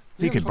fangs.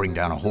 He could bring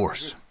down a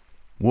horse.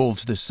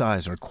 Wolves this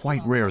size are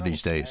quite rare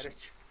these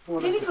days.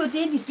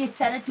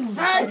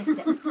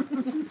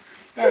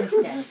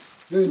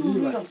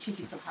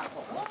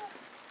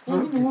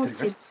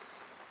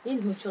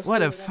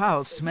 What a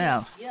foul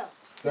smell.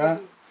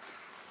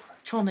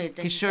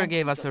 He sure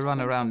gave us a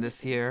run around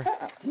this year.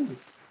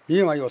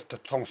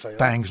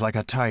 Fangs like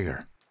a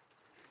tiger.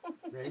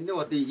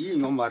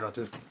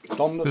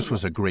 This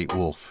was a great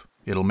wolf.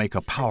 It'll make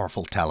a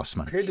powerful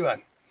talisman.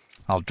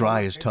 I'll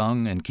dry his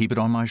tongue and keep it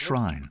on my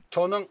shrine.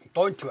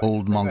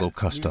 Old Mongol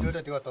custom.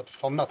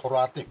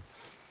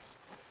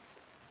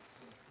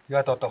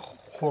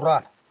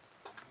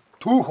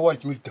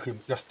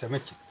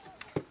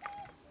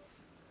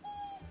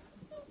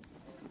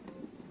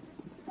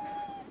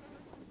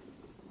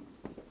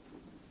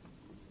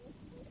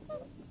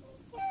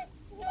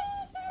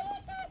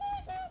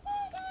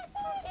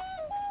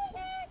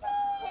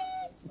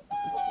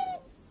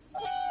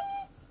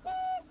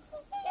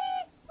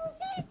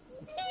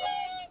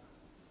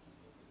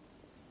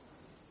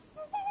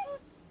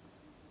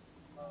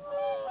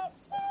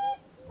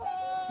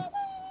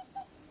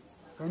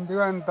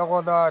 Indian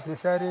Dagoda,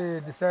 Nisari,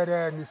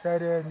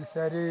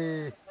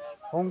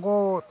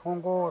 Tongo,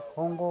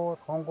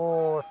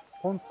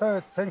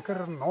 Punta,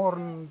 Tanker,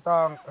 Norn,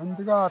 Dang,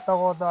 Indiga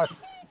Dagoda,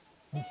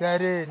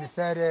 Nisari.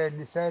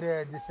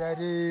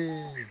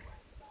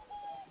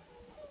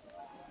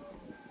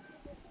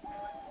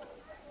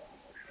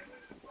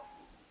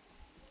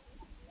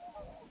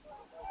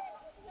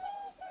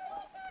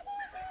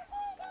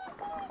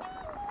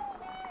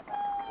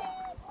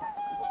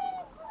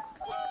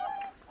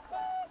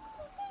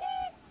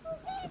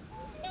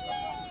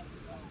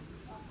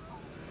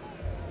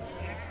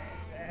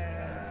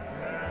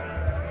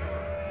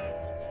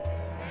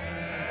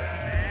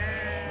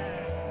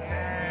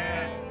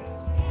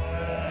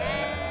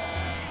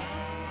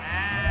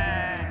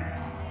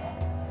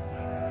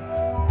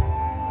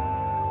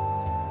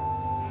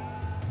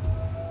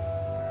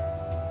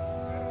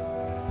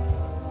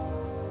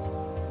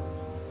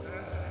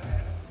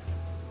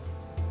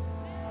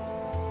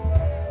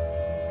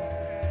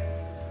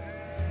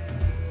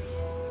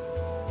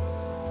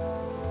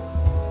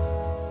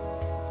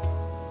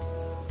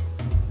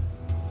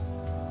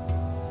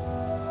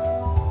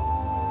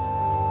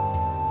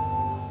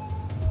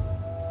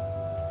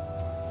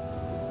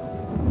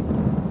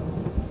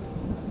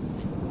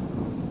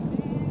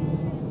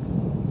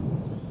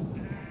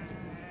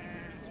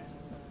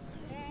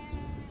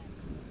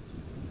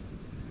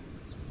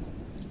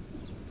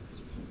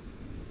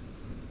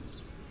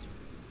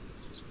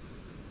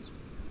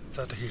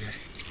 За одоо хийгээрэй.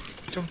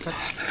 Чом та.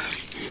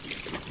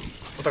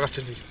 Одоо гарч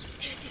ирнэ.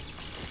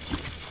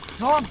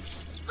 Ном.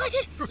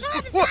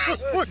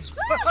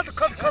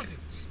 Кал.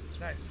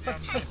 За.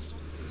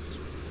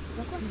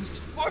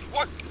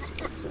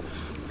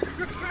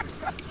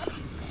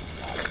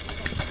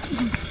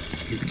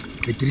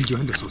 Тэдрий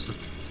жоон дэс уусаа.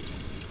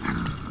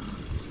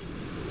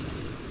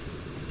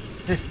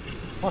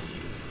 Бас.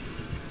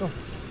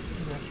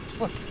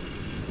 Бас.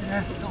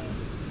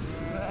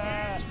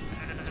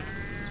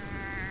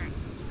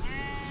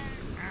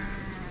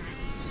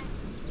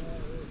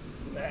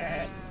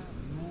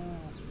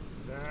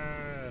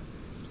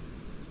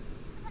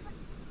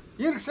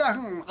 Энэ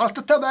сайхан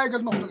алттай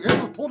байгаль нутаг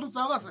энэ тул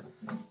загаас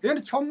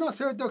энэ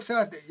чомноос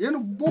өдөгсөөд энэ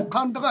бүх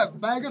хандгаа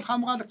байгаль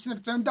хамгаалагч нар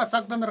зөндөө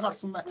сагданаар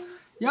гарсан бай.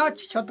 Яаж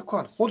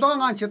чадахгүй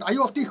хулгайн анчид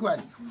аюулт их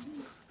байна.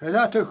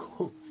 Хэлээ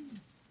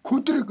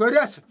хүдрэг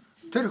өрөөс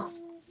тэр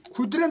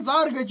хүдрэн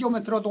заар гэж юм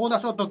тэр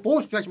дуулаас одоо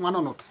дуусч байж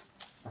мананууд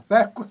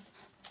байхгүй.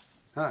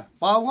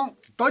 Баавган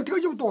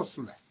донтгож юм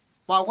дууссан бай.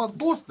 Баавган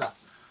дуусна.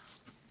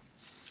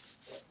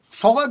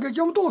 Сога гэж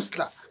юм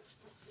дуусла.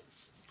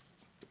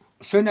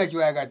 Сэнэж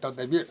байгаад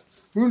одоо би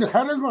нүн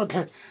харангууд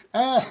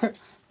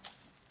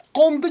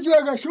гомдож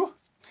байгаа шүү.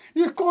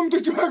 Их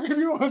гомдож байгаа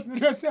би болоос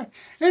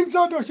энэ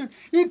зодоош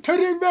энэ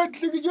төрийн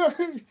байдал гэж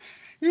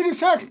энэ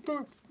сагт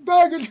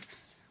байгаль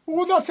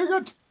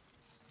ууласгаад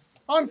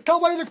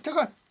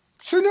антавайлагтайгаа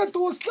сэнэ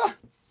дуусла.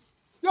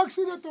 Яг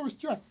сэнэ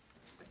дуусчаа.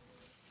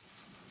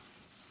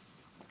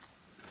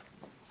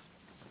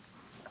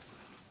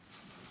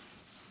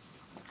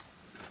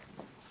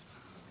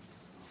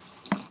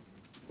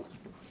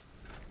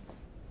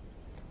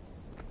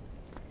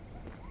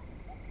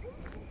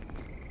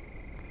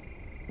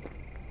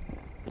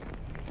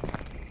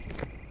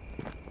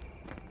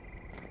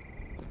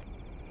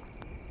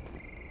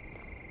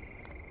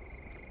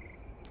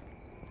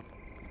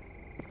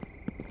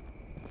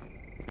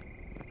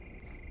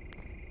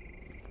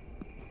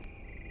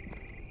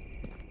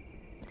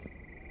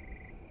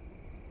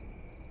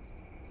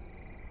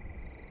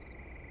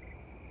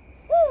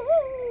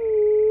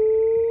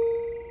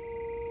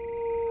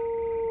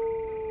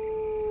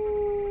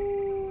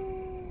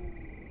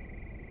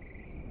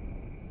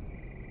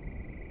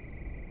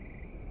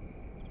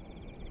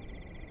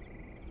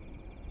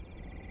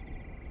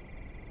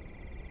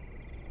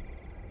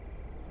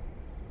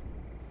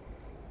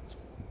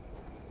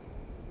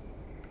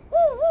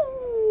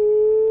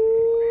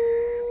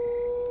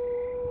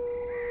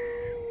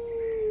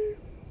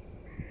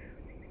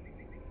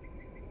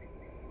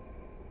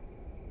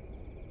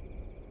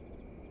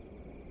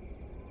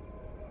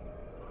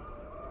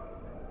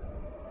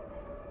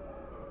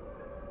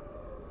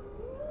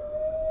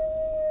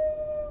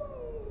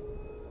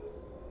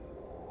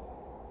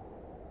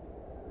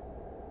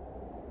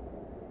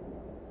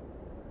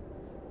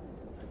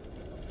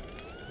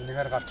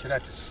 Нэгээр гарч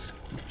ирээд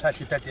цааш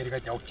хитад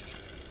эргээд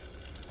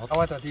явчихлаа.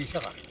 Аваад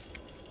тийшээ гар.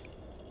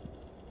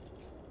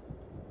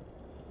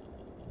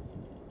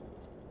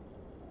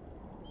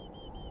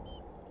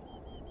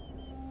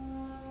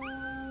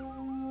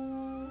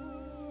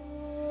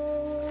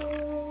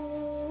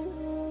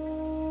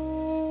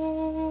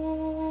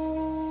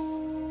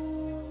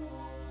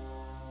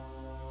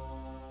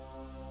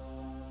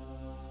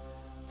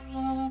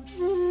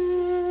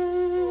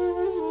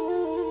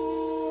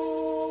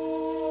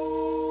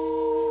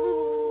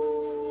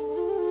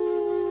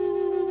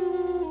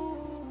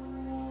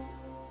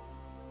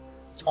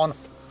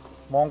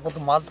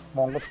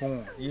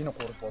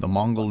 The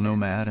Mongol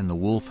nomad and the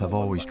wolf have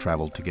always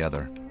traveled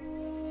together.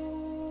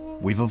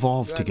 We've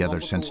evolved together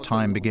since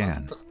time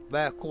began.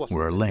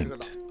 We're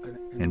linked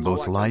in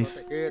both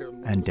life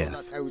and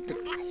death.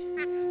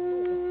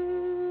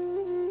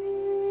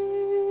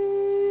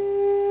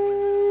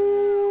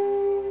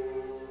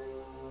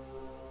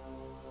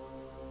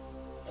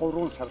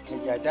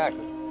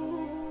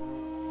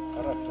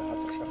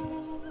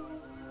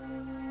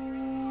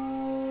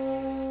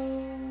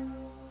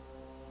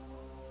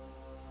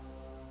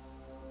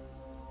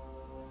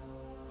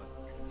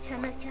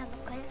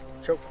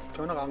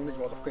 Чоног амнаж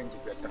болохгүй юм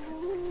байна.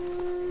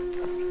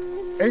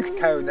 Энх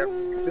тайвнаар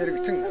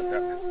бэрэгцэн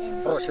одоо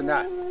проушна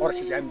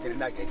оршиж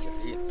амьдрна гэж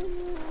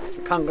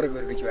пангрыг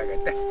өргөж байгаа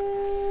даа.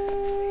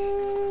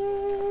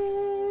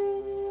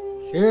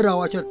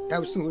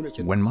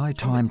 When my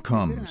time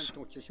comes,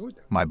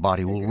 my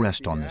body will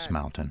rest on this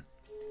mountain,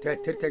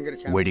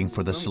 waiting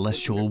for the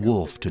celestial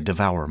wolf to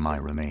devour my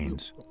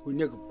remains.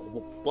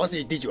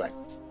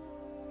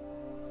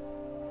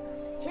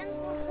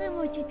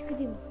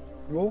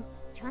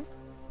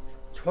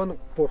 Чон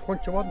бурхан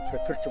ч бод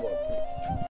чөтгөрч бод.